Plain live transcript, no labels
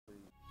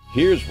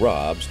Here's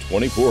Rob's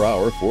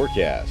 24-hour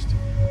forecast.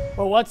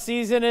 Well, what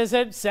season is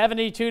it?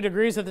 72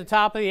 degrees at the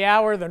top of the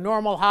hour. The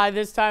normal high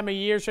this time of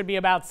year should be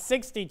about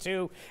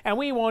 62, and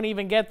we won't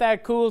even get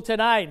that cool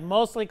tonight.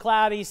 Mostly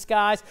cloudy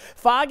skies.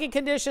 Foggy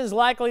conditions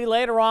likely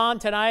later on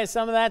tonight as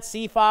some of that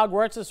sea fog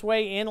works its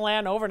way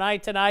inland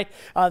overnight tonight.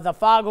 The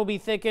fog will be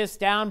thickest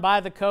down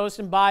by the coast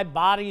and by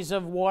bodies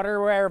of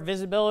water where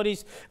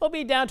visibilities will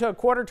be down to a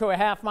quarter to a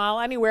half mile.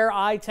 Anywhere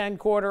I-10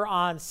 quarter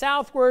on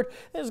southward.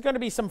 There's going to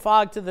be some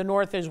fog to the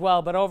north as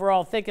well, but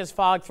overall thickest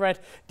fog threat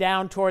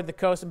down toward the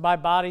coast and by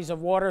bodies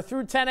of water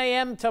through 10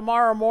 a.m.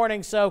 tomorrow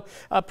morning. So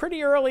a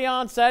pretty early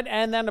onset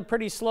and then a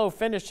pretty slow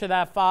finish to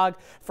that fog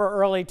for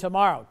early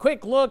tomorrow.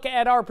 Quick look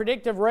at our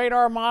predictive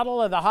radar model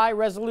of the high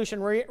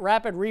resolution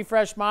rapid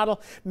refresh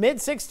model. Mid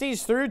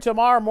 60s through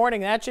tomorrow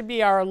morning. That should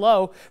be our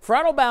low.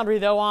 Frontal boundary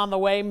though on the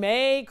way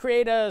may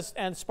create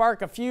and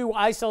spark a few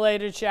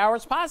isolated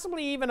showers,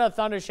 possibly even a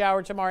thunder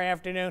shower tomorrow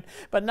afternoon,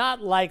 but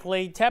not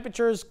likely.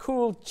 Temperatures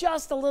cool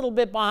just a little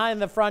bit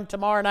behind the front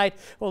tomorrow night.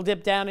 We'll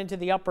dip down into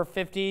the upper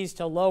 50s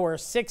to lower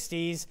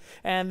 60s,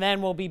 and then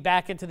we'll be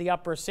back into the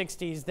upper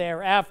 60s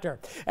thereafter.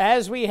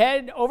 As we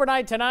head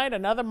overnight tonight,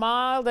 another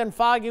mild and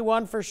foggy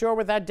one for sure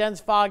with that dense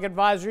fog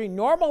advisory.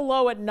 Normal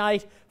low at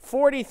night,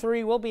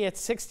 43. We'll be at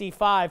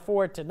 65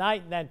 for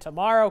tonight, and then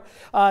tomorrow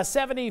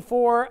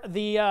 74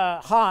 the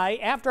high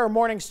after a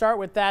morning start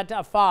with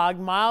that fog.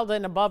 Mild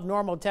and above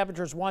normal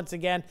temperatures once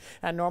again,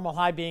 and normal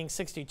high being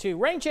 62.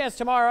 Rain chance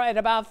tomorrow at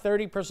about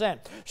 30%.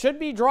 Should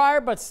be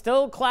drier but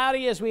still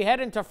cloudy as we head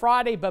into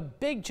Friday, but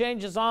big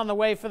changes on the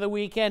way for the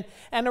weekend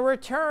and a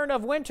return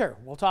of winter.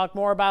 We'll talk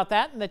more about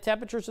that and the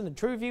temperatures in the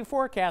True View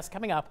forecast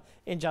coming up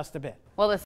in just a bit. Well,